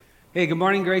Hey, good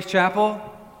morning, Grace Chapel.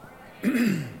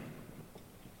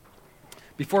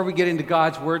 Before we get into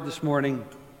God's Word this morning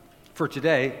for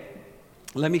today,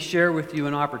 let me share with you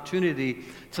an opportunity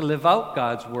to live out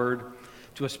God's Word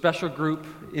to a special group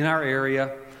in our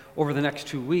area over the next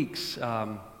 2 weeks.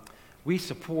 We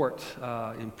support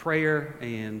in prayer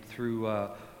and through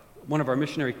one of our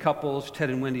missionary couples, Ted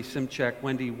and Wendy Simchek.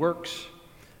 Wendy works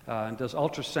and does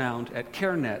ultrasound at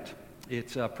CareNet.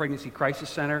 It's a pregnancy crisis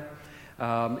center.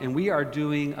 And we are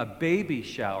doing a baby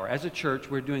shower. As a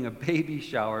church, we're doing a baby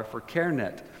shower for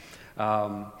CareNet.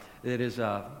 It is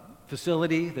a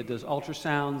facility that does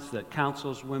ultrasounds, that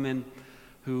counsels women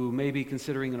who may be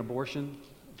considering an abortion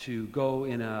to go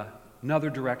in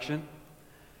another direction.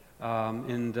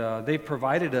 And they've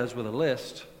provided us with a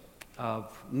list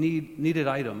of needed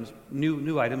items,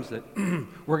 new items that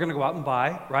we're going to go out and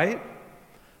buy, right?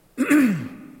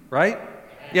 Right?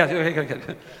 Yeah, okay,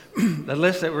 good. The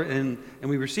list that we're in, and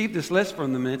we received this list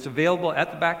from them, and it's available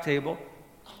at the back table.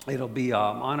 It'll be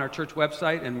on our church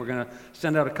website, and we're going to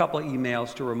send out a couple of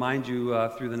emails to remind you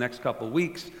through the next couple of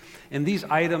weeks. And these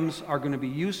items are going to be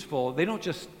useful. They don't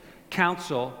just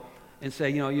counsel and say,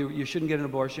 you shouldn't get an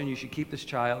abortion, you should keep this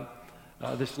child,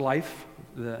 this life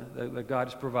that God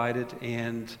has provided,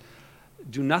 and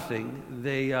do nothing.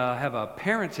 They have a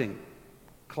parenting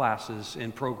classes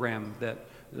and program that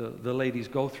the ladies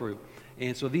go through.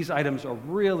 And so these items are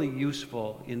really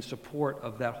useful in support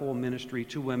of that whole ministry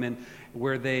to women,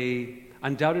 where they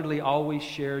undoubtedly always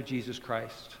share Jesus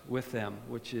Christ with them,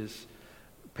 which is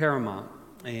paramount.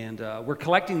 And we're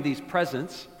collecting these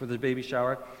presents for the baby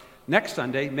shower next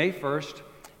Sunday, May 1st,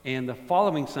 and the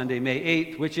following Sunday, May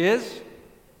 8th, which is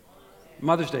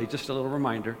Mother's Day. Just a little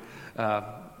reminder.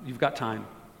 You've got time.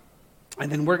 And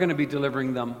then we're going to be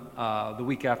delivering them the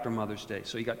week after Mother's Day.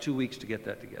 So you got 2 weeks to get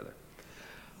that together.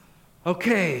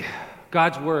 Okay,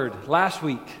 God's Word. Last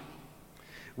week,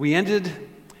 we ended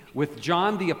with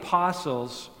John the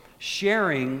Apostle's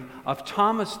sharing of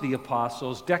Thomas the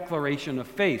Apostle's declaration of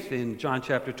faith in John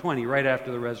chapter 20, right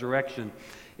after the resurrection.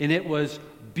 And it was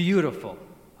beautiful.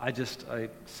 I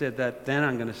said that then,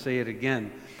 I'm going to say it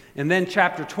again. And then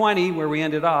chapter 20, where we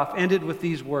ended with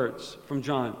these words from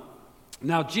John.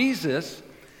 Now Jesus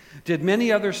did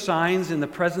many other signs in the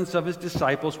presence of his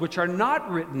disciples, which are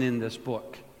not written in this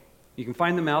book. You can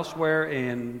find them elsewhere,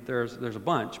 and there's a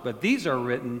bunch. But these are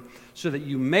written so that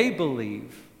you may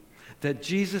believe that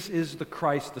Jesus is the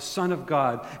Christ, the Son of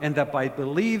God, and that by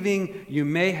believing you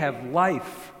may have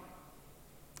life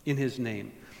in his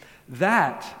name.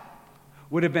 That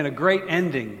would have been a great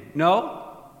ending.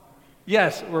 No?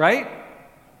 Yes, right?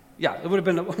 Yeah, it would have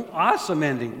been an awesome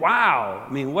ending. Wow.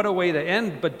 I mean, what a way to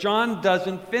end. But John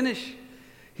doesn't finish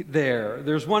there.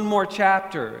 There's one more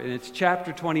chapter, and it's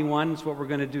chapter 21. It's what we're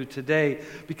going to do today,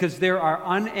 because there are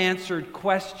unanswered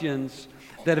questions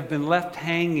that have been left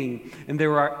hanging, and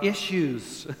there are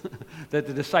issues that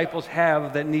the disciples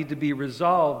have that need to be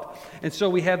resolved. And so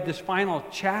we have this final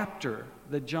chapter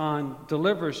that John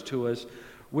delivers to us,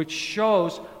 which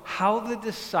shows how the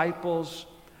disciples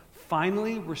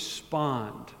finally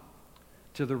respond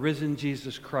to the risen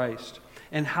Jesus Christ,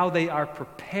 and how they are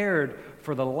prepared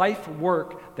for the life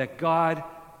work that God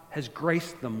has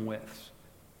graced them with.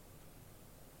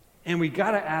 And we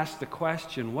got to ask the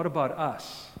question, what about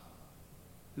us?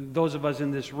 Those of us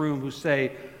in this room who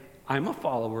say, I'm a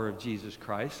follower of Jesus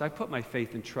Christ. I put my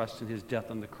faith and trust in his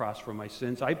death on the cross for my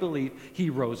sins. I believe he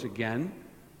rose again,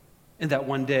 and that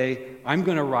one day I'm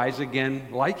going to rise again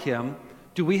like him.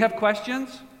 Do we have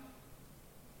questions?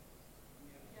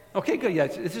 Okay, good. Yeah,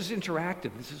 this is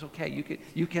interactive. This is okay.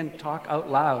 You can talk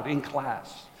out loud in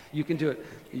class. You can do it.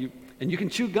 And you can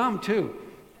chew gum too.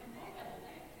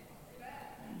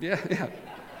 Yeah.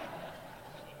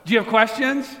 Do you have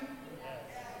questions?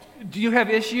 Do you have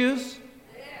issues?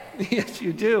 Yes,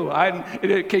 you do.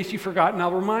 In case you've forgotten,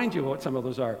 I'll remind you what some of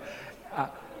those are.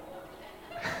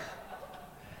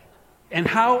 And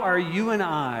how are you and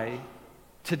I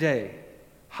today?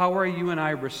 How are you and I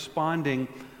responding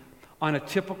on a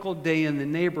typical day in the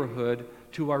neighborhood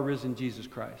to our risen Jesus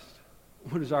Christ?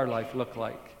 What does our life look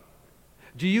like?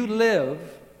 Do you live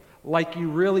like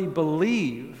you really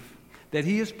believe that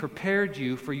he has prepared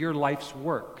you for your life's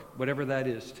work, whatever that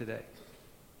is today?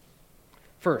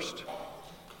 First,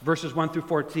 verses 1 through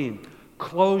 14.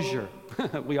 Closure.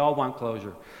 We all want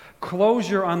closure.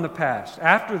 Closure on the past.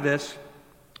 After this,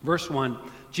 verse 1,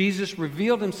 Jesus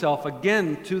revealed himself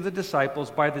again to the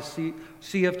disciples by the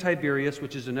Sea of Tiberias,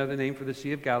 which is another name for the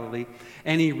Sea of Galilee,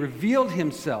 and he revealed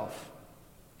himself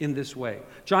in this way.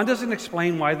 John doesn't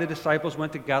explain why the disciples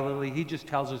went to Galilee. He just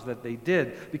tells us that they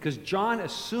did, because John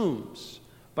assumes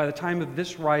by the time of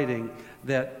this writing,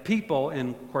 that people,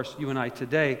 and of course you and I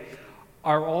today,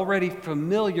 are already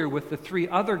familiar with the three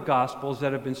other Gospels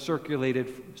that have been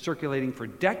circulating for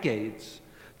decades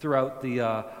throughout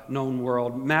the known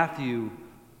world. Matthew,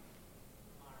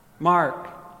 Mark,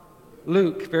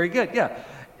 Luke. Very good, yeah.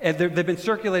 And they've been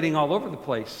circulating all over the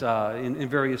place in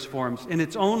various forms. And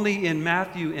it's only in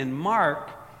Matthew and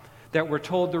Mark that we're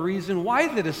told the reason why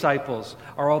the disciples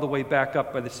are all the way back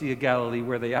up by the Sea of Galilee,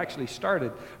 where they actually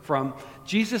started from.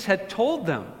 Jesus had told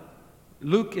them.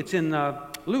 Luke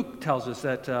tells us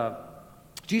that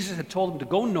Jesus had told them to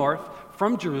go north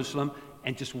from Jerusalem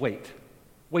and just wait.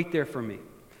 Wait there for me.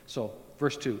 So,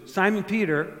 verse 2. Simon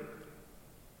Peter,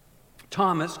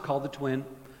 Thomas, called the twin,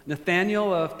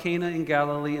 Nathanael of Cana in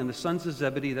Galilee, and the sons of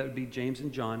Zebedee, that would be James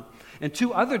and John, and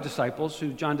two other disciples,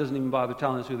 who John doesn't even bother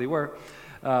telling us who they were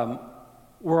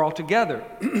all together.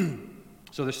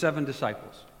 So there's 7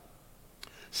 disciples.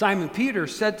 Simon Peter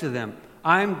said to them,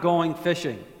 "I'm going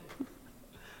fishing."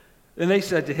 And they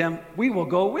said to him, "We will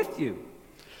go with you."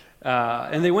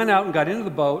 And they went out and got into the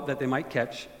boat that they might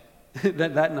catch.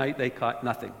 that night they caught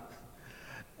nothing.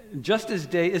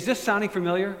 Is this sounding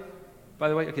familiar? By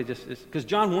the way, okay, just because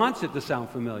John wants it to sound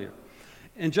familiar.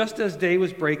 And just as day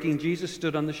was breaking, Jesus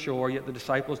stood on the shore, yet the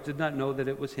disciples did not know that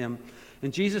it was him.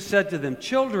 And Jesus said to them,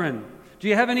 "Children, do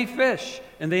you have any fish?"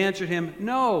 And they answered him,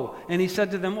 "No." And he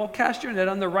said to them, "Well, cast your net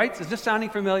on the right." Is this sounding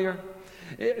familiar?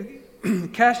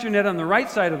 "Cast your net on the right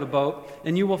side of the boat,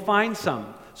 and you will find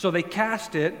some." So they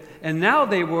cast it, and now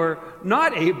they were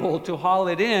not able to haul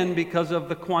it in because of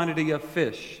the quantity of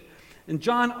fish. And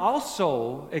John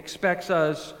also expects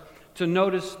us to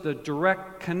notice the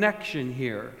direct connection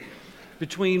here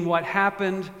between what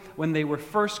happened when they were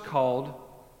first called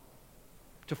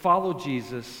to follow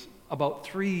Jesus about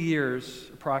 3 years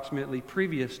approximately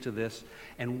previous to this,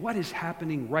 and what is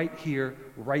happening right here,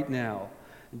 right now.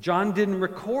 John didn't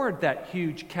record that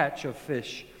huge catch of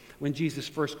fish when Jesus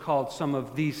first called some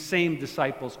of these same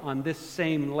disciples on this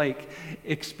same lake,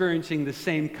 experiencing the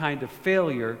same kind of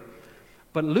failure,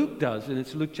 but Luke does, and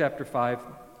it's Luke chapter 5,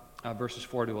 verses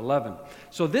 4 to 11.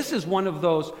 So this is one of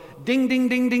those ding, ding,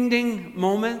 ding, ding, ding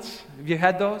moments. Have you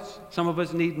had those? Some of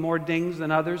us need more dings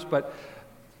than others, but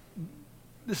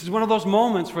this is one of those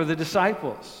moments for the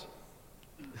disciples.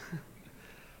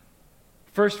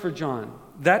 First for John,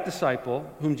 that disciple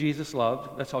whom Jesus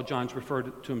loved. That's how John's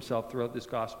referred to himself throughout this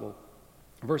gospel.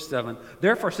 Verse 7,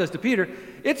 therefore says to Peter,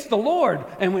 "It's the Lord."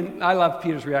 And I love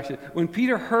Peter's reaction. When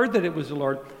Peter heard that it was the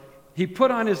Lord, he put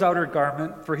on his outer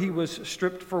garment, for he was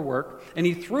stripped for work, and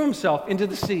he threw himself into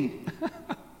the sea.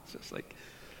 It's just like,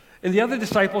 and the other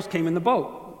disciples came in the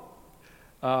boat,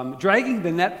 dragging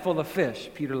the net full of fish.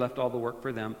 Peter left all the work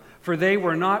for them, for they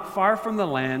were not far from the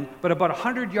land, but about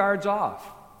 100 yards off.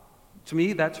 To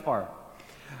me, that's far.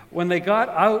 When they got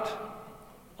out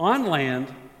on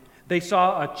land, they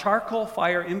saw a charcoal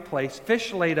fire in place,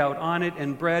 fish laid out on it,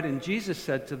 and bread, and Jesus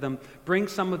said to them, "Bring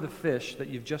some of the fish that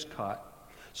you've just caught."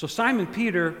 So Simon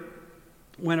Peter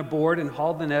went aboard and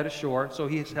hauled the net ashore, so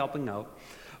he is helping out,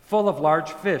 full of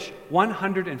large fish,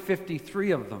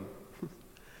 153 of them.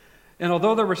 And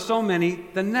although there were so many,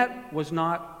 the net was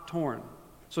not torn.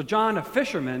 So John, a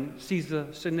fisherman, sees the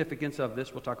significance of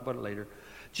this. We'll talk about it later.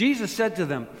 Jesus said to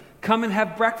them, "Come and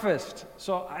have breakfast."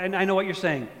 So I know what you're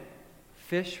saying.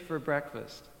 Fish for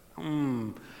breakfast.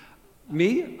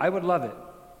 Me, I would love it.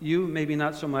 You, maybe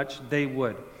not so much. They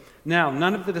would. Now,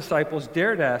 none of the disciples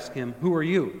dared ask him, "Who are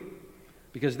you?"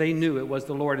 because they knew it was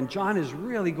the Lord. And John is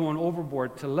really going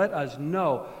overboard to let us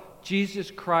know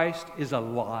Jesus Christ is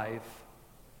alive.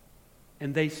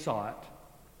 And they saw it.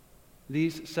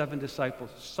 These 7 disciples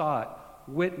saw it,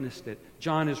 witnessed it.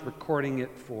 John is recording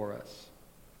it for us.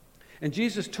 And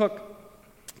Jesus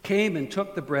came and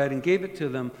took the bread and gave it to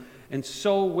them, and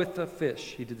so with the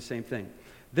fish, he did the same thing.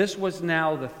 This was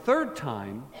now the 3rd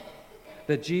time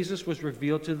that Jesus was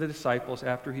revealed to the disciples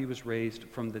after he was raised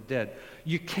from the dead.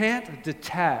 You can't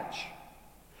detach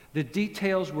the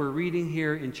details we're reading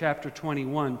here in chapter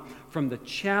 21 from the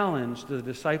challenge the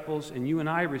disciples and you and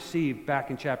I received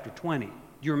back in chapter 20. Do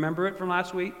you remember it from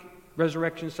last week,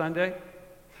 Resurrection Sunday?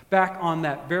 Back on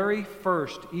that very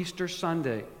first Easter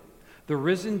Sunday, the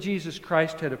risen Jesus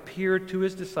Christ had appeared to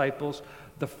his disciples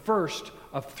the first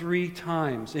of 3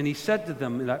 times. And he said to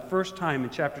them in that first time in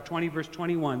chapter 20, verse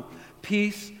 21,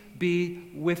 "Peace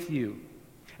be with you.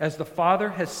 As the Father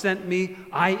has sent me,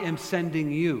 I am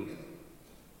sending you."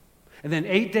 And then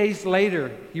 8 days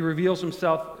later, he reveals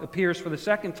himself, appears for the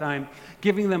 2nd time,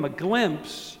 giving them a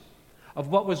glimpse of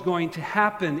what was going to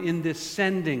happen in this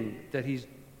sending that he's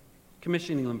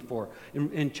commissioning them for.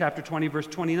 In chapter 20, verse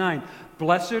 29,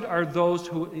 blessed are those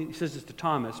who, he says this to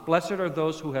Thomas, blessed are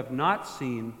those who have not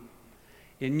seen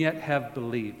and yet have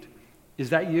believed.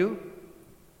 Is that you?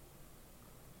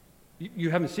 You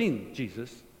haven't seen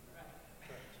Jesus,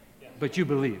 but you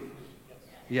believe.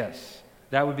 Yes.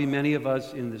 That would be many of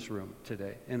us in this room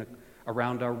today and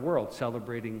around our world,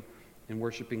 celebrating and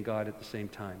worshiping God at the same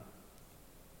time,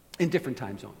 in different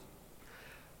time zones.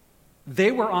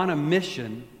 They were on a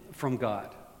mission from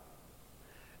God.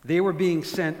 They were being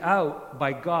sent out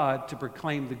by God to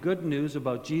proclaim the good news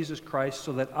about Jesus Christ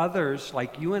so that others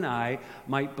like you and I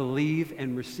might believe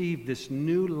and receive this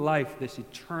new life, this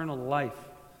eternal life.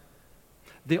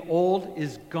 The old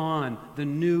is gone. The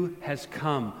new has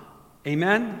come.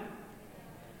 Amen?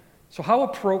 So how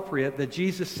appropriate that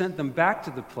Jesus sent them back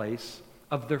to the place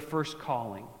of their first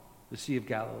calling, the Sea of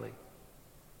Galilee,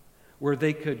 where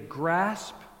they could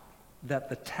grasp that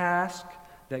the task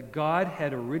that God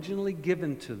had originally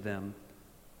given to them,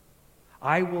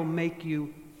 I will make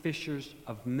you fishers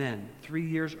of men, 3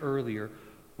 years earlier,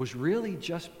 was really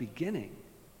just beginning.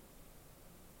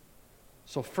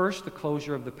 So first, the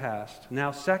closure of the past.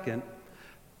 Now second,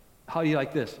 how do you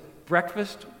like this?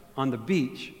 Breakfast on the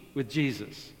beach with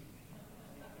Jesus.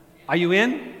 Are you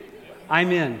in?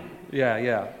 I'm in.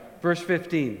 Yeah. Verse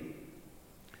 15.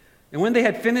 And when they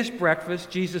had finished breakfast,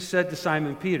 Jesus said to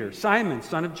Simon Peter, Simon,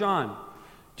 son of John,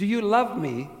 do you love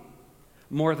me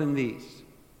more than these?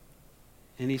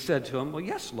 And he said to him, well,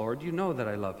 yes, Lord, you know that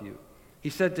I love you. He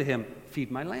said to him,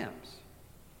 feed my lambs.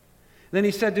 Then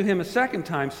he said to him a second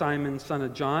time, Simon, son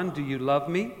of John, do you love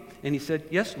me? And he said,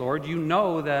 yes, Lord, you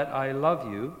know that I love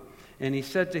you. And he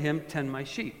said to him, tend my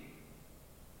sheep.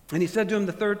 And he said to him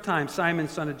the third time, Simon,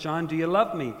 son of John, do you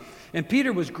love me? And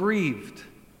Peter was grieved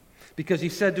because he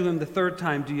said to him the third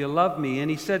time, do you love me?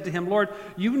 And he said to him, Lord,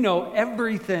 you know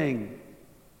everything.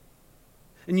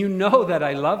 And you know that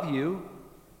I love you.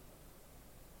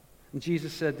 And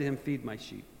Jesus said to him, feed my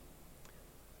sheep.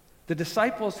 The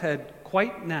disciples had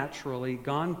quite naturally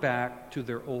gone back to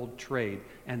their old trade,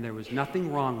 and there was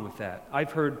nothing wrong with that.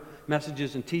 I've heard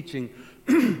messages and teaching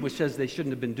which says they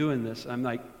shouldn't have been doing this. I'm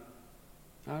like,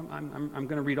 I'm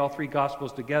going to read all three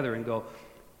Gospels together and go,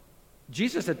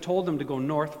 Jesus had told them to go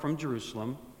north from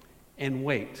Jerusalem and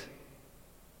wait.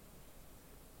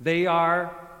 They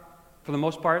are, for the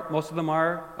most part, most of them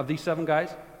are, of these 7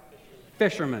 guys,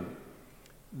 fishermen.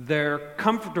 They're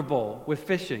comfortable with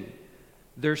fishing.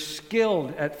 They're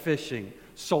skilled at fishing.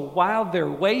 So while they're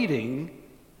waiting,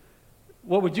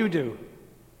 what would you do?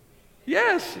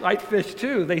 Yes, I'd fish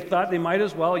too. They thought they might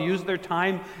as well use their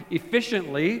time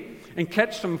efficiently and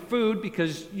catch some food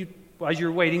because as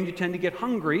you're waiting, you tend to get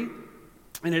hungry,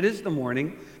 and it is the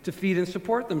morning, to feed and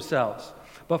support themselves.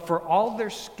 But for all their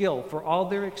skill, for all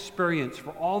their experience,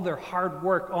 for all their hard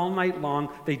work all night long,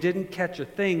 they didn't catch a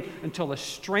thing until a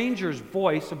stranger's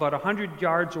voice about 100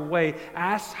 yards away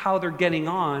asks how they're getting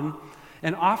on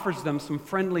and offers them some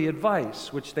friendly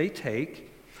advice, which they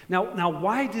take. Now,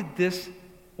 why do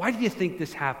you think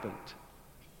this happened?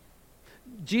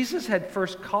 Jesus had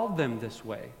first called them this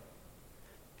way,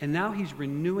 and now he's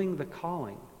renewing the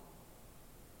calling.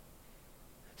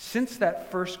 Since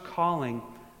that first calling,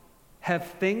 have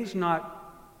things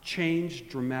not changed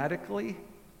dramatically?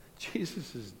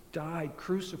 Jesus has died,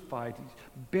 crucified, he's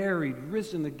buried,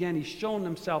 risen again. He's shown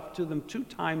himself to them 2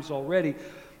 times already.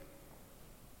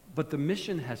 But the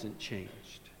mission hasn't changed.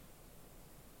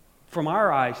 From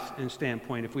our eyes and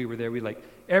standpoint, if we were there, we'd like,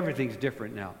 everything's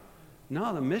different now.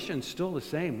 No, the mission's still the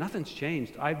same. Nothing's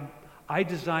changed. I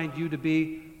designed you to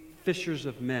be fishers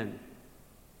of men.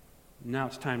 Now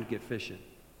it's time to get fishing.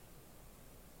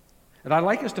 And I'd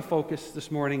like us to focus this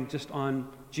morning just on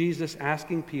Jesus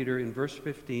asking Peter in verse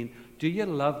 15, do you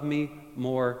love me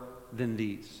more than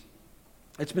these?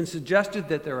 It's been suggested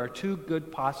that there are 2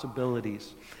 good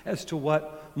possibilities as to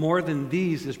what more than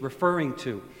these is referring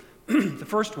to. The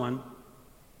first one,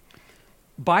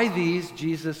 by these,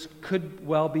 Jesus could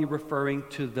well be referring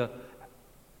to the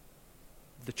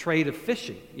trade of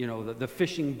fishing, the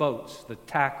fishing boats, the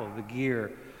tackle, the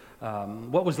gear,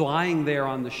 what was lying there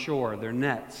on the shore, their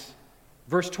nets.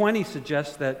 Verse 20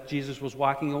 suggests that Jesus was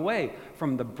walking away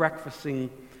from the breakfasting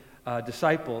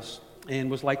disciples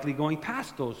and was likely going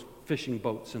past those fishing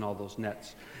boats and all those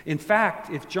nets. In fact,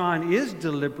 if John is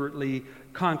deliberately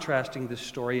contrasting this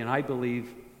story, and I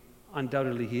believe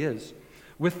undoubtedly he is,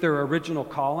 with their original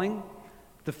calling,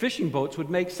 the fishing boats would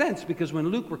make sense, because when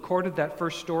Luke recorded that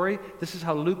first story, this is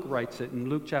how Luke writes it in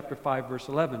Luke chapter 5, verse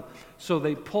 11. So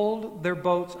they pulled their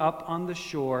boats up on the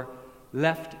shore,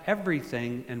 left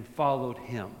everything, and followed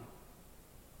him.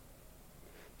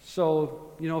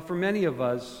 So, for many of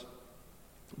us,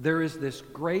 there is this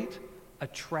great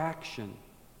attraction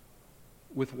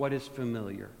with what is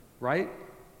familiar, right?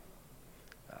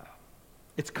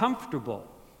 It's comfortable.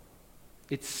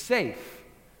 It's safe.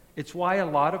 It's why a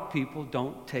lot of people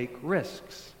don't take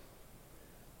risks,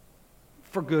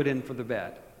 for good and for the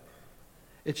bad.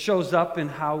 It shows up in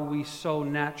how we so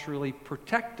naturally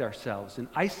protect ourselves and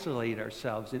isolate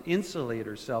ourselves and insulate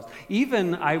ourselves.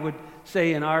 Even, I would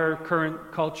say, in our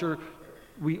current culture,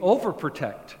 we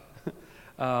overprotect.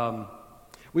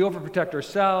 We overprotect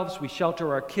ourselves. We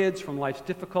shelter our kids from life's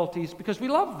difficulties because we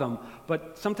love them.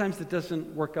 But sometimes it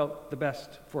doesn't work out the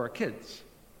best for our kids.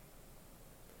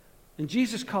 And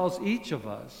Jesus calls each of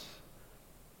us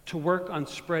to work on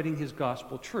spreading his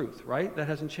gospel truth, right? That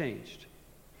hasn't changed.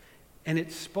 And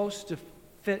it's supposed to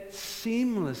fit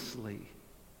seamlessly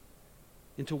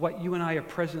into what you and I are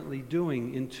presently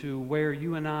doing, into where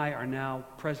you and I are now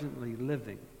presently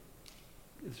living.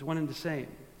 It's one and the same.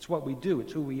 It's what we do.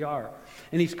 It's who we are.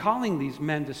 And he's calling these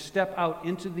men to step out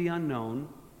into the unknown,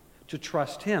 to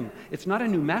trust him. It's not a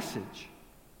new message.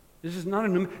 This is not a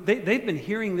new... They've been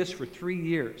hearing this for 3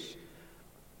 years.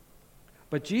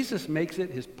 But Jesus makes it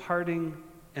his parting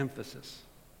emphasis.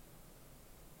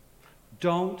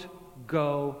 Don't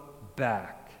go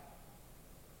back.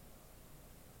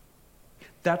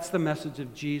 That's the message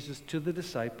of Jesus to the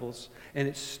disciples, and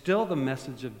it's still the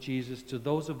message of Jesus to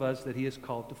those of us that he has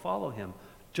called to follow him.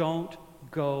 Don't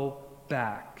go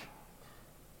back.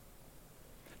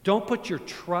 Don't put your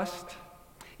trust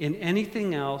in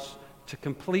anything else to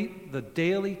complete the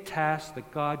daily tasks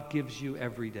that God gives you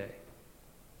every day.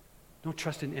 Don't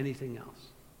trust in anything else.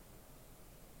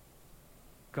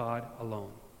 God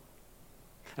alone.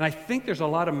 And I think there's a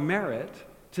lot of merit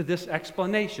to this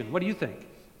explanation. What do you think?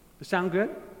 Does it sound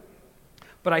good?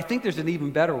 But I think there's an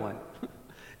even better one,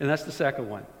 and that's the second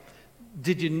one.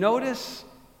 Did you notice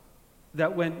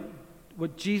that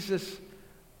what Jesus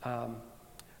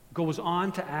goes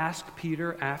on to ask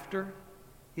Peter after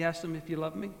he asked him, if you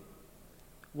love me?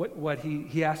 What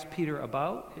he asked Peter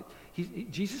about?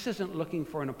 Jesus isn't looking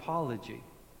for an apology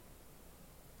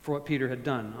for what Peter had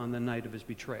done on the night of his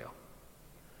betrayal.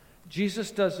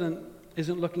 Jesus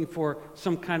isn't looking for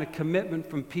some kind of commitment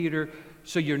from Peter,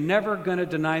 so you're never going to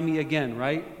deny me again,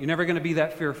 right? You're never going to be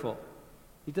that fearful.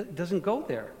 He doesn't go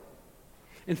there.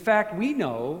 In fact, we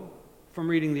know from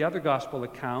reading the other gospel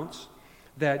accounts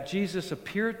that Jesus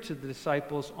appeared to the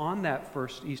disciples on that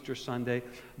first Easter Sunday.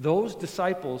 Those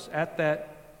disciples at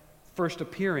that first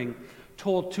appearing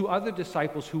told 2 other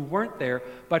disciples who weren't there,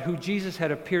 but who Jesus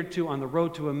had appeared to on the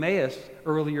road to Emmaus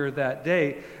earlier that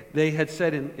day. They had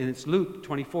said, and it's Luke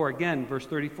 24 again, verse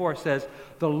 34 says,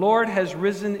 "The Lord has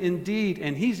risen indeed,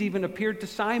 and he's even appeared to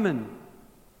Simon."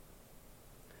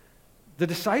 The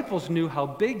disciples knew how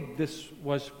big this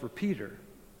was for Peter,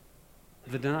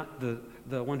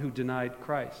 the one who denied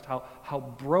Christ,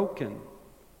 how broken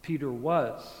Peter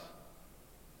was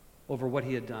over what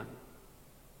he had done.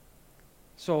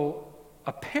 So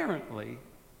apparently,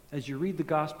 as you read the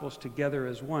Gospels together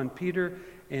as one, Peter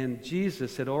and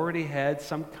Jesus had already had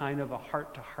some kind of a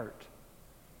heart-to-heart.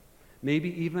 Maybe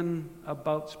even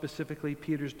about specifically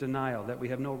Peter's denial that we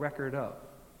have no record of.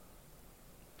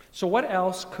 So what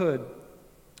else could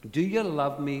 "do you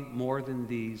love me more than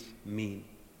these" mean?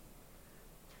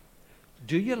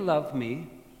 Do you love me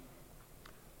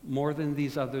more than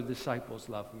these other disciples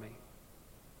love me?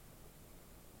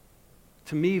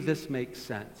 To me, this makes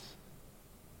sense.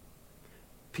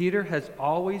 Peter has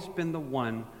always been the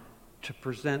one to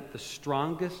present the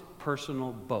strongest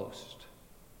personal boast,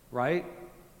 right?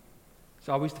 It's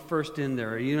always the first in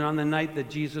there. Even on the night that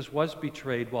Jesus was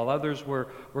betrayed, while others were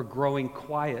growing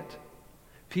quiet,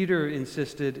 Peter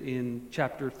insisted in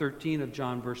chapter 13 of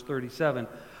John, verse 37,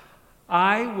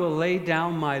 "I will lay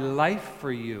down my life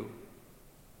for you."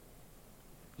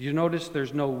 You notice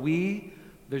there's no we,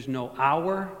 there's no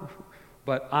our,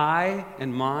 but I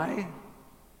and my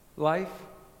life.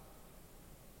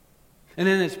 And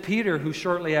then it's Peter who,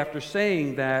 shortly after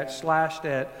saying that, slashed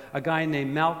at a guy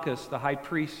named Malchus, the high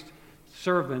priest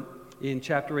servant, in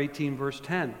chapter 18, verse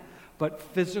 10. But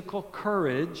physical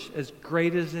courage, as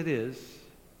great as it is,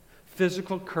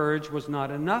 physical courage was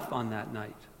not enough on that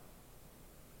night.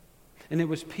 And it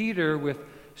was Peter, with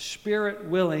spirit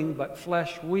willing but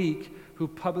flesh weak, who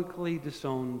publicly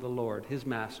disowned the Lord, his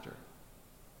master.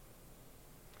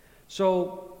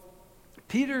 So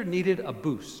Peter needed a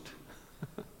boost,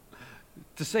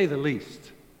 to say the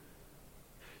least.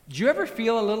 Do you ever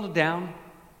feel a little down?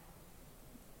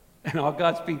 And all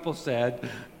God's people said,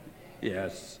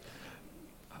 yes.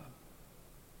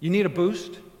 You need a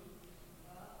boost?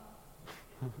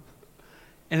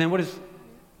 And then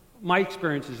my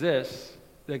experience is this,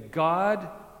 that God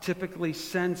typically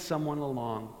sends someone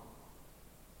along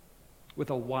with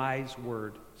a wise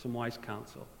word, some wise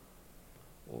counsel,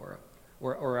 or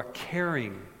a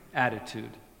caring attitude,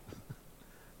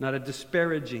 not a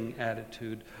disparaging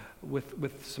attitude,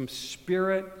 with some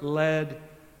Spirit-led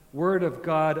Word of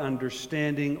God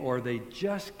understanding, or they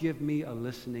just give me a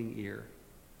listening ear.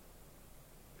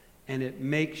 And it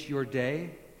makes your day.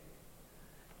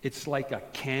 It's like a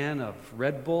can of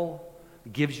Red Bull,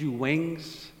 gives you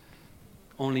wings,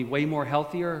 only way more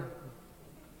healthier.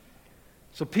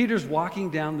 So Peter's walking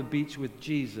down the beach with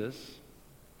Jesus,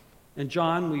 and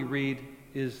John, we read,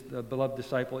 is the beloved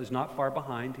disciple, is not far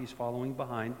behind. He's following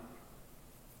behind.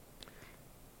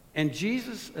 And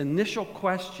Jesus' initial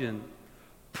question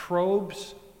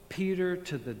probes Peter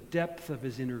to the depth of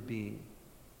his inner being.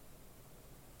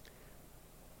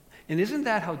 And isn't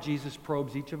that how Jesus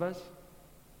probes each of us?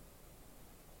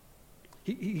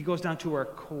 He goes down to our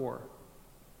core.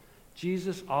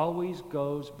 Jesus always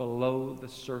goes below the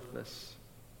surface.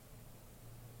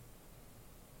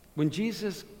 When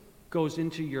Jesus goes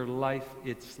into your life,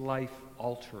 it's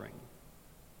life-altering,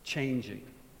 changing.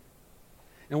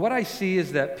 And what I see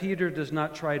is that Peter does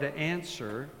not try to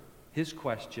answer his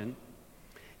question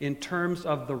in terms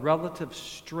of the relative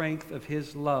strength of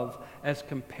his love as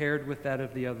compared with that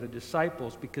of the other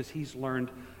disciples, because he's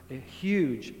learned a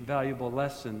huge, valuable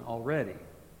lesson already.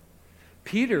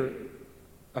 Peter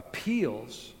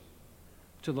appeals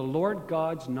to the Lord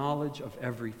God's knowledge of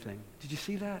everything. Did you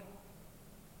see that?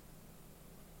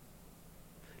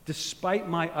 Despite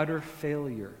my utter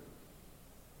failure,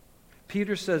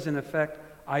 Peter says, in effect,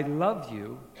 I love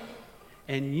you,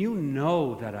 and you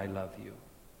know that I love you.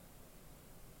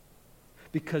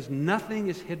 Because nothing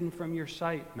is hidden from your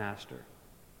sight, Master,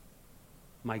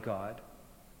 my God.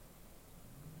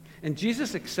 And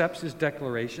Jesus accepts his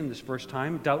declaration this first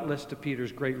time, doubtless to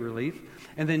Peter's great relief.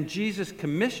 And then Jesus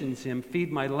commissions him,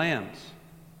 feed my lambs.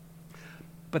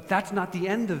 But that's not the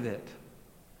end of it.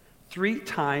 3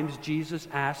 times Jesus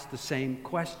asked the same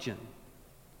question.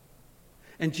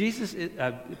 And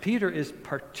Peter is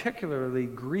particularly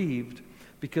grieved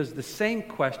because the same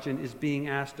question is being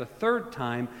asked a 3rd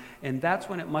time, and that's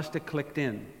when it must have clicked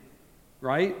in,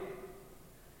 right?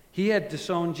 He had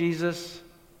disowned Jesus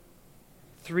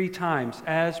 3 times,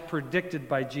 as predicted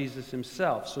by Jesus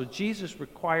himself. So Jesus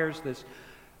requires this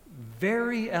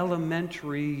very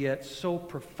elementary yet so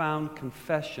profound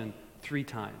confession 3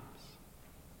 times.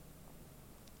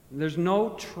 There's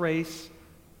no trace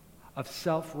of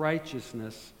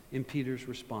self-righteousness in Peter's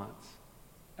response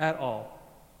at all.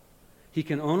 He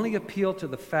can only appeal to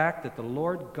the fact that the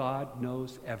Lord God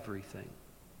knows everything.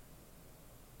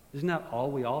 Isn't that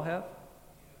all we all have?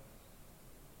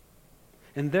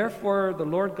 And therefore, the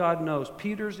Lord God knows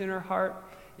Peter's inner heart,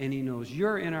 and he knows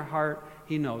your inner heart.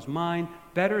 He knows mine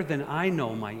better than I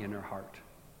know my inner heart.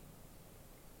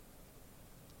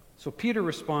 So Peter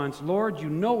responds, Lord, you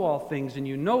know all things, and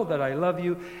you know that I love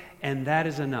you, and that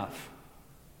is enough.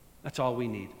 That's all we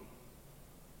need.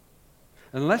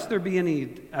 Unless there be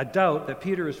a doubt that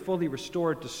Peter is fully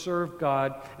restored to serve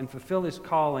God and fulfill his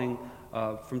calling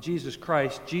from Jesus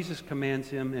Christ, Jesus commands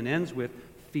him and ends with,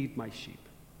 feed my sheep.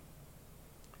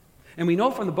 And we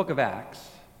know from the book of Acts,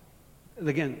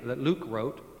 again, that Luke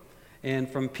wrote, and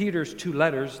from Peter's 2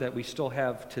 letters that we still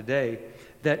have today,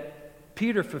 that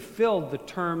Peter fulfilled the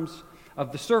terms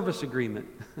of the service agreement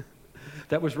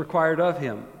that was required of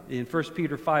him in 1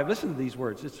 Peter 5. Listen to these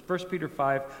words. It's 1 Peter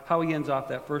 5, how he ends off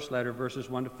that first letter, verses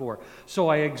 1 to 4. So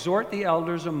I exhort the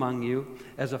elders among you,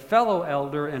 as a fellow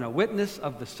elder and a witness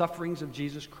of the sufferings of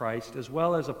Jesus Christ, as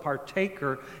well as a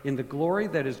partaker in the glory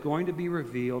that is going to be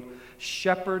revealed,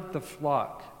 shepherd the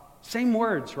flock. Same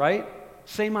words, right?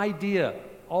 Same idea.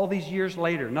 All these years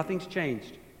later, nothing's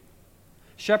changed.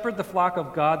 Shepherd the flock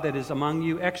of God that is among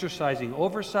you, exercising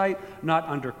oversight, not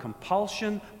under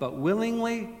compulsion, but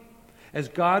willingly, as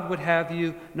God would have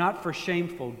you, not for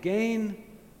shameful gain,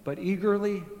 but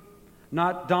eagerly,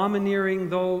 not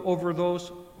domineering over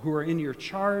those who are in your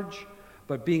charge,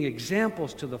 but being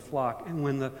examples to the flock. And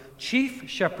when the chief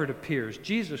shepherd appears,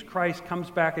 Jesus Christ comes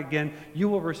back again, you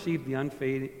will receive the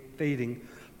unfading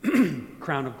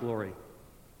crown of glory.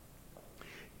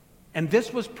 And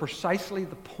this was precisely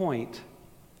the point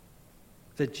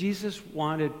that Jesus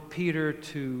wanted Peter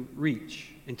to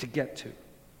reach and to get to.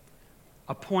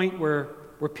 A point where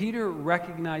Peter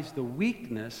recognized the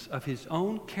weakness of his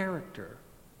own character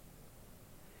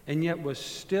and yet was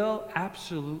still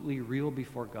absolutely real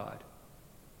before God.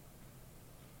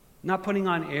 Not putting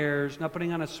on airs, not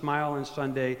putting on a smile on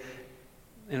Sunday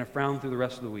and a frown through the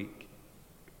rest of the week.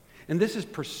 And this is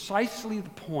precisely the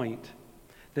point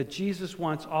that Jesus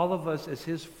wants all of us as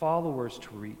his followers to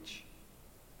reach.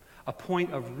 A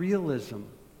point of realism,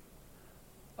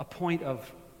 a point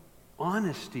of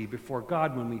honesty before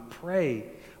God when we pray,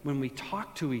 when we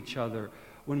talk to each other,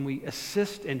 when we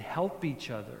assist and help each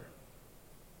other.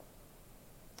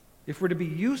 If we're to be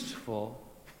useful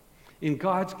in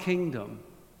God's kingdom,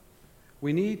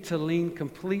 we need to lean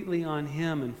completely on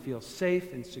him and feel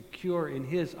safe and secure in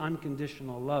his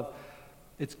unconditional love.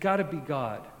 It's got to be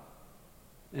God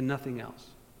and nothing else.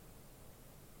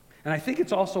 And I think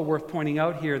it's also worth pointing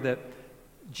out here that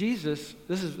Jesus,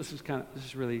 this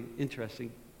is really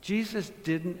interesting. Jesus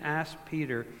didn't ask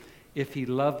Peter if he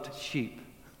loved sheep.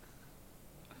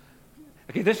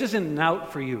 Okay, this isn't an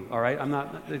out for you, all right?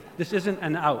 This isn't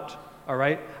an out, all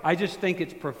right? I just think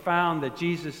it's profound that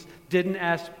Jesus didn't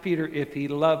ask Peter if he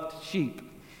loved sheep.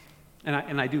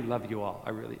 And I do love you all. I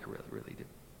really do.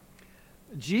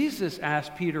 Jesus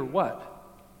asked Peter what?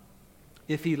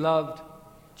 If he loved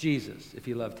Jesus, if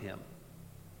he loved him.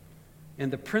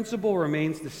 And the principle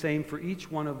remains the same for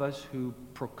each one of us who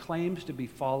proclaims to be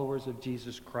followers of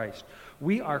Jesus Christ.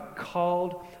 We are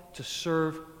called to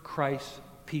serve Christ's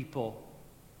people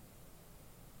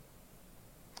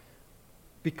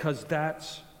because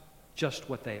that's just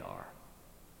what they are,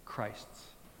 Christ's.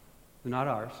 They're not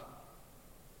ours.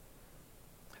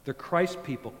 They're Christ's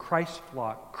people, Christ's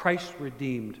flock, Christ's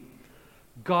redeemed,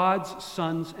 God's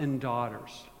sons and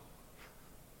daughters.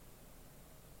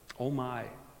 Oh my.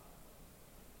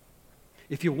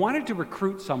 If you wanted to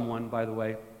recruit someone, by the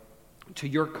way, to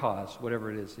your cause,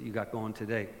 whatever it is that you got going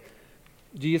today,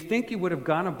 do you think you would have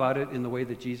gone about it in the way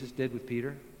that Jesus did with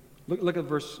Peter? Look at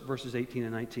verses 18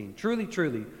 and 19. Truly,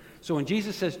 truly. So when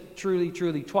Jesus says truly,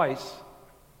 truly twice,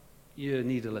 you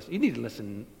need to listen. You need to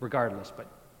listen regardless, but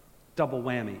double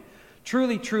whammy.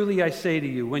 Truly, truly, I say to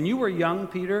you, when you were young,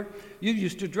 Peter, you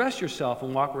used to dress yourself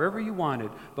and walk wherever you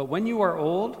wanted. But when you are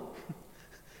old,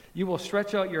 you will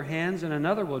stretch out your hands and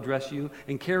another will dress you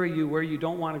and carry you where you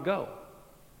don't want to go.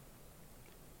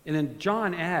 And then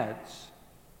John adds,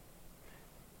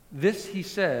 this he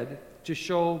said to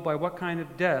show by what kind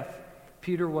of death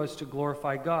Peter was to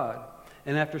glorify God.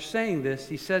 And after saying this,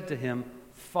 he said to him,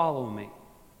 follow me.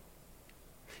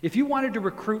 If you wanted to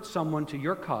recruit someone to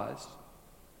your cause,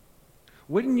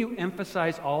 wouldn't you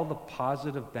emphasize all the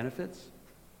positive benefits?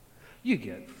 You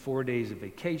get 4 days of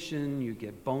vacation, you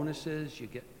get bonuses, you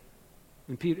get...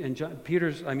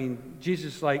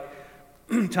 Jesus like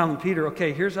telling Peter,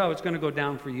 okay, here's how it's going to go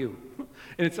down for you.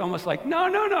 And it's almost like, no,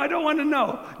 I don't want to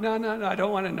know. No, I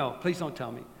don't want to know. Please don't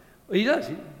tell me. Well, he does.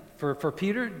 For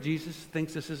Peter, Jesus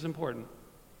thinks this is important.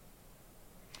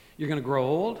 You're going to grow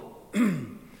old.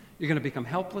 You're going to become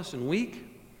helpless and weak.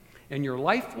 And your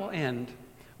life will end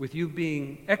with you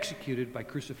being executed by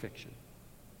crucifixion.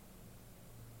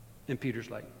 And Peter's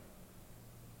like,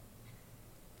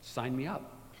 sign me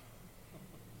up.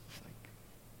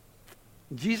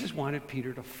 Jesus wanted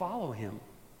Peter to follow him,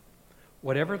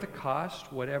 whatever the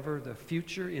cost, whatever the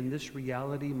future in this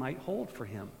reality might hold for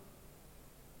him.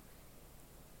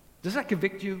 Does that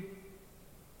convict you?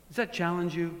 Does that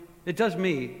challenge you? It does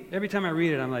me. Every time I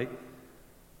read it, I'm like,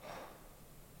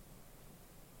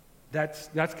 that's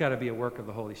got to be a work of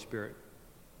the Holy Spirit.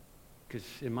 Because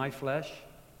in my flesh,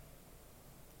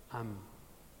 I'm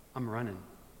running.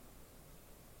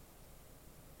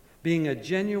 Being a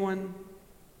genuine,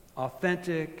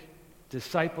 authentic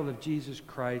disciple of Jesus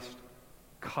Christ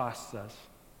costs us.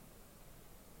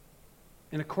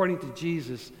 And according to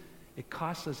Jesus, it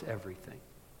costs us everything.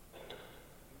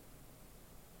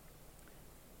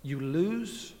 You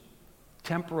lose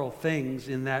temporal things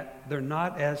in that they're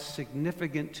not as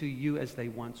significant to you as they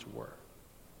once were.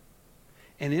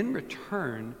 And in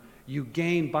return, you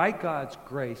gain, by God's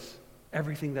grace,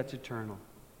 everything that's eternal.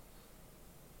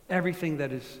 Everything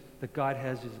that God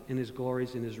has in his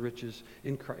glories, in his riches,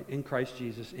 in Christ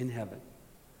Jesus, in heaven.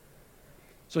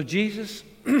 So Jesus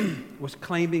was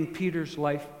claiming Peter's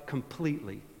life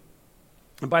completely.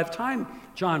 And by the time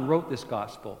John wrote this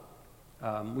gospel,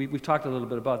 we've talked a little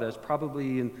bit about that. It's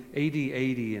probably in AD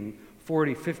 80 and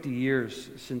 40, 50 years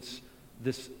since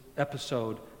this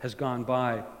episode has gone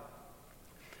by.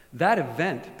 That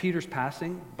event, Peter's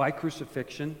passing by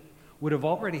crucifixion, would have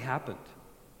already happened.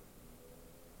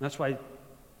 That's why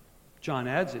John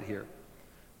adds it here.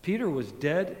 Peter was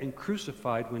dead and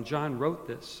crucified when John wrote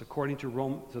this, according to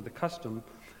Rome, to the custom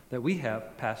that we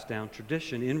have passed down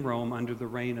tradition in Rome under the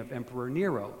reign of Emperor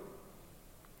Nero.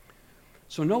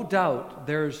 So no doubt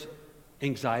there's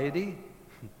anxiety,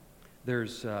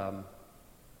 there's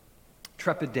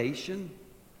trepidation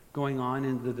going on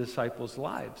in the disciples'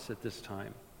 lives at this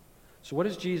time. So what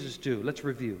does Jesus do? Let's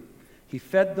review. He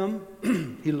fed them,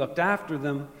 he looked after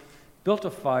them, built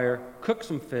a fire, cooked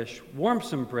some fish, warmed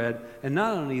some bread, and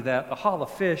not only that, the haul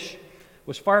of fish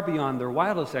was far beyond their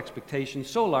wildest expectations,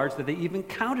 so large that they even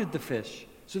counted the fish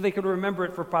so they could remember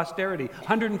it for posterity.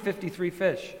 153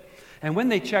 fish. And when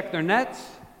they checked their nets,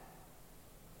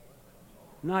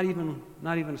 not even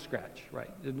a scratch,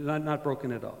 right? Not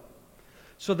broken at all.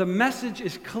 So the message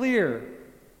is clear.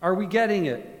 Are we getting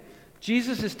it?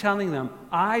 Jesus is telling them,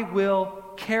 I will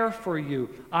care for you.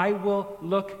 I will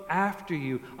look after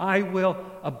you. I will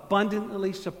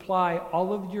abundantly supply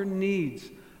all of your needs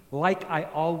like I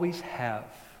always have.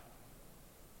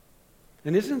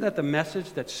 And isn't that the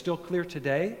message that's still clear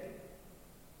today?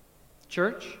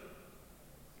 Church?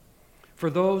 For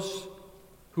those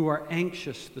who are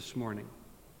anxious this morning,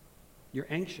 you're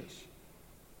anxious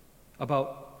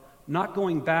about not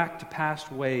going back to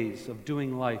past ways of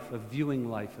doing life, of viewing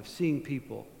life, of seeing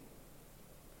people.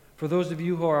 For those of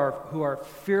you who are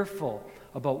fearful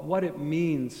about what it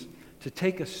means to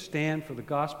take a stand for the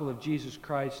gospel of Jesus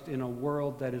Christ in a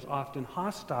world that is often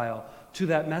hostile to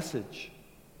that message.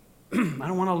 I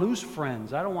don't want to lose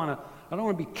friends. I don't want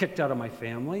to be kicked out of my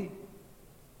family.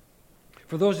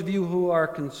 For those of you who are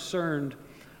concerned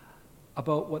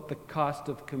about what the cost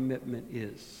of commitment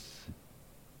is,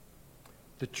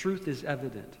 the truth is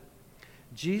evident.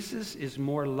 Jesus is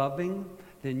more loving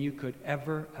than you could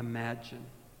ever imagine.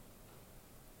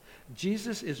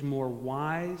 Jesus is more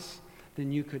wise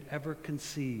than you could ever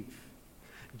conceive.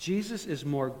 Jesus is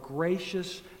more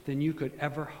gracious than you could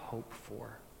ever hope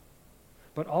for.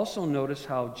 But also notice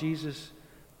how Jesus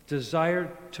desired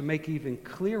to make even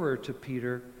clearer to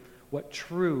Peter what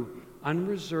true,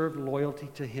 unreserved loyalty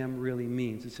to him really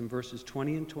means. It's in verses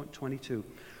 20 and 22.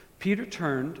 Peter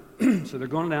turned, so they're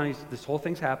going down, this whole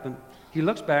thing's happened. He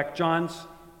looks back, John's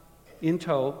in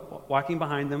tow, walking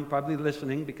behind them, probably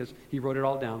listening because he wrote it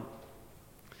all down.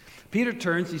 Peter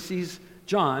turns, he sees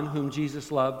John, whom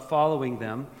Jesus loved, following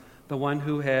them, the one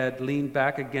who had leaned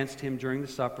back against him during the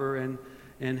supper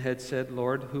and had said,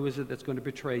 Lord, who is it that's going to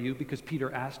betray you? Because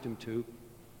Peter asked him to.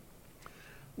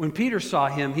 When Peter saw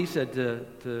him, he said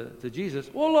to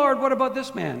Jesus, well, Lord, what about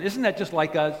this man? Isn't that just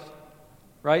like us?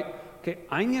 Right? Okay,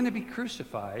 I'm going to be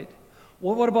crucified.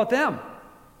 Well, what about them?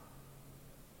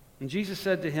 And Jesus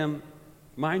said to him,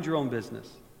 mind your own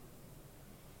business.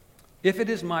 If it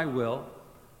is my will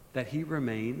that he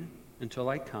remain until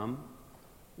I come,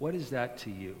 what is that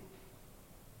to you?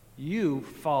 You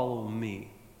follow me.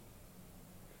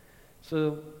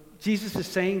 So Jesus is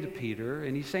saying to Peter,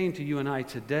 and he's saying to you and I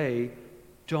today,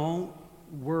 don't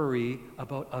worry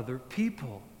about other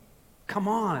people. Come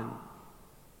on.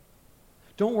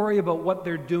 Don't worry about what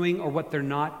they're doing or what they're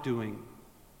not doing.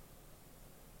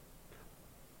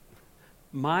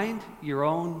 Mind your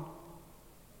own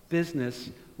business,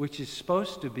 which is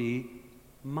supposed to be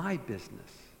my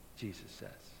business, Jesus says.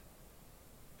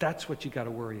 That's what you got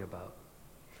to worry about.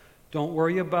 Don't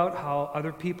worry about how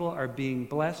other people are being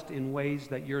blessed in ways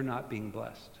that you're not being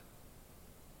blessed.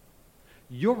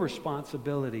 Your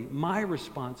responsibility, my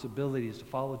responsibility, is to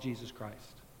follow Jesus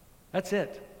Christ. That's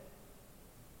it.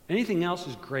 Anything else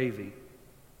is gravy.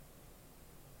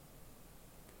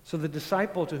 So the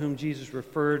disciple to whom Jesus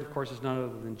referred, of course, is none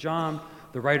other than John,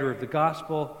 the writer of the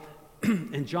gospel.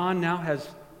 And John now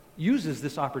uses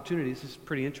this opportunity. This is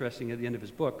pretty interesting at the end of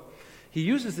his book. He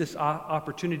uses this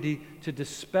opportunity to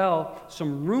dispel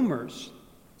some rumors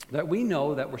that we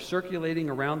know that were circulating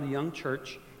around the young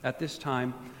church at this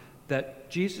time, that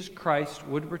Jesus Christ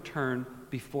would return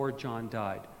before John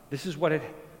died. This is what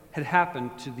had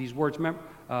happened to these words.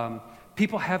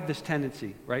 People have this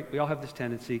tendency, right? We all have this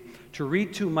tendency to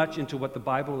read too much into what the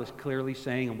Bible is clearly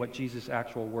saying and what Jesus'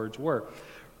 actual words were.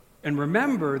 And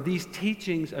remember, these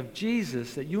teachings of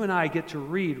Jesus that you and I get to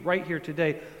read right here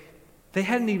today, they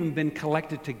hadn't even been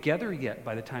collected together yet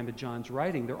by the time of John's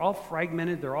writing. They're all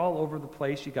fragmented. They're all over the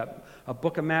place. You've got a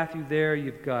book of Matthew there.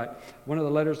 You've got one of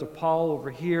the letters of Paul over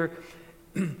here.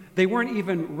 They weren't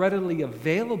even readily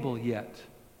available yet.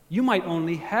 You might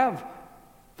only have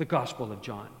the Gospel of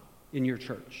John in your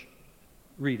church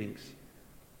readings.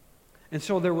 And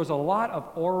so there was a lot of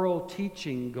oral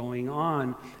teaching going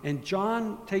on, and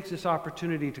John takes this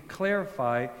opportunity to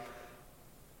clarify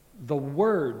the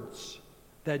words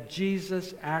that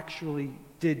Jesus actually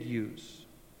did use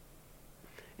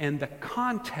and the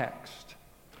context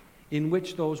in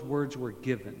which those words were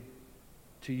given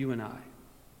to you and I.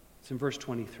 It's in verse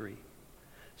 23.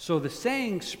 So the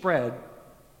saying spread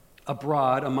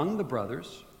abroad among the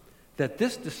brothers that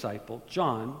this disciple,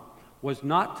 John, was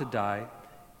not to die,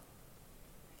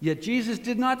 yet Jesus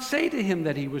did not say to him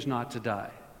that he was not to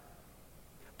die.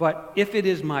 But if it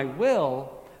is my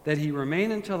will that he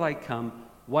remain until I come,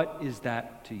 what is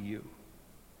that to you?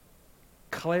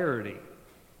 Clarity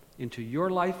into your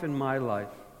life and my life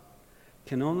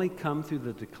can only come through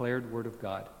the declared Word of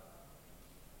God,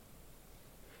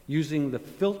 using the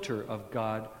filter of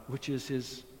God, which is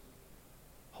His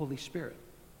Holy Spirit.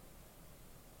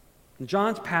 And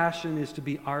John's passion is to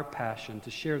be our passion,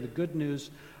 to share the good news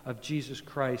of Jesus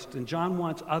Christ. And John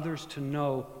wants others to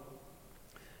know.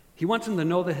 He wants them to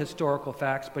know the historical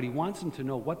facts, but he wants them to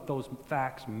know what those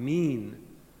facts mean.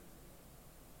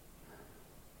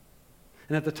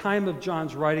 And at the time of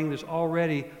John's writing, there's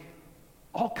already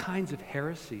all kinds of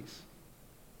heresies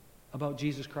about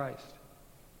Jesus Christ.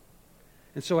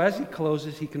 And so as he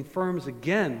closes, he confirms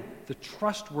again the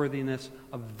trustworthiness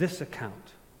of this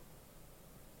account.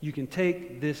 You can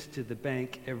take this to the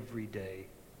bank every day.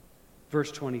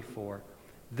 Verse 24.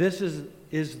 This is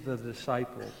the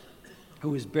disciple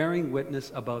who is bearing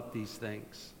witness about these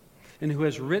things, and who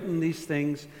has written these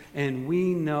things, and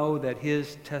we know that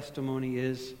his testimony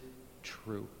is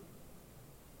true.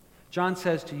 John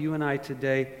says to you and I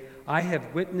today, I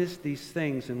have witnessed these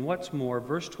things, and what's more,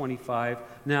 verse 25,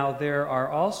 now there are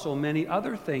also many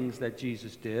other things that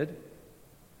Jesus did,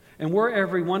 and were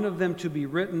every one of them to be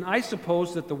written, I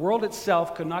suppose that the world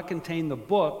itself could not contain the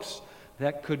books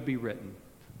that could be written.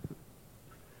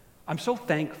 I'm so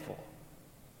thankful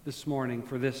this morning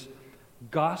for this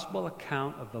gospel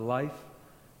account of the life,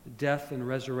 death, and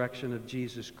resurrection of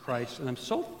Jesus Christ. And I'm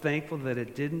so thankful that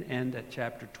it didn't end at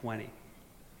chapter 20.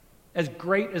 As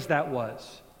great as that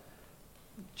was.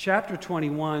 Chapter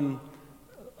 21,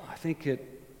 I think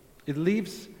it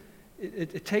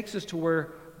takes us to where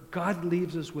God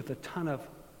leaves us with a ton of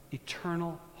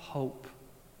eternal hope.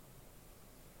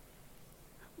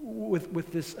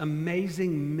 With this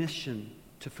amazing mission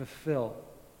to fulfill.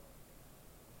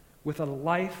 With a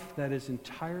life that is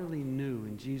entirely new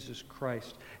in Jesus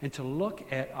Christ, and to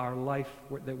look at our life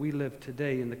that we live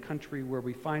today in the country where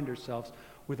we find ourselves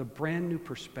with a brand new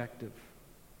perspective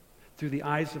through the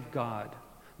eyes of God,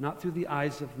 not through the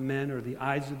eyes of men or the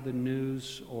eyes of the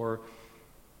news or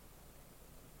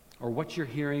what you're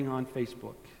hearing on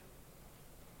Facebook.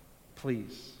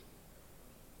 Please,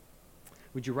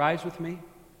 would you rise with me?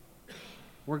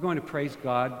 We're going to praise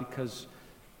God because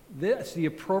that's the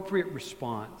appropriate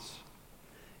response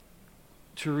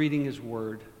to reading His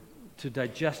Word, to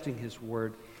digesting His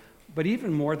Word. But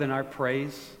even more than our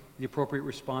praise, the appropriate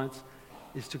response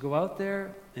is to go out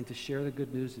there and to share the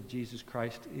good news of Jesus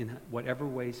Christ in whatever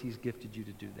ways He's gifted you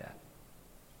to do that.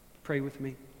 Pray with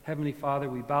me. Heavenly Father,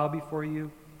 we bow before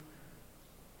you.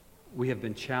 We have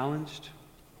been challenged.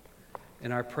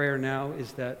 And our prayer now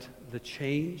is that the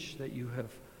change that you have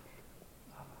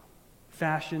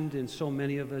fashioned in so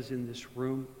many of us in this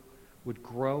room would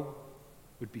grow,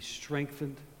 would be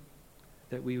strengthened,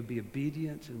 that we would be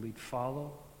obedient and we'd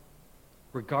follow,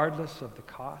 regardless of the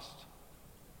cost.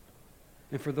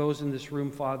 And for those in this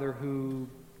room, Father, who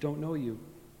don't know you,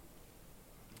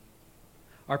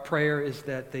 our prayer is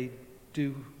that they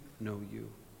do know you,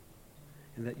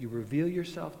 and that you reveal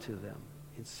yourself to them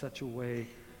in such a way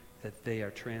that they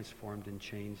are transformed and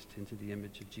changed into the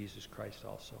image of Jesus Christ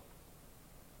also.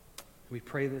 We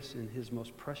pray this in His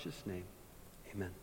most precious name. Amen.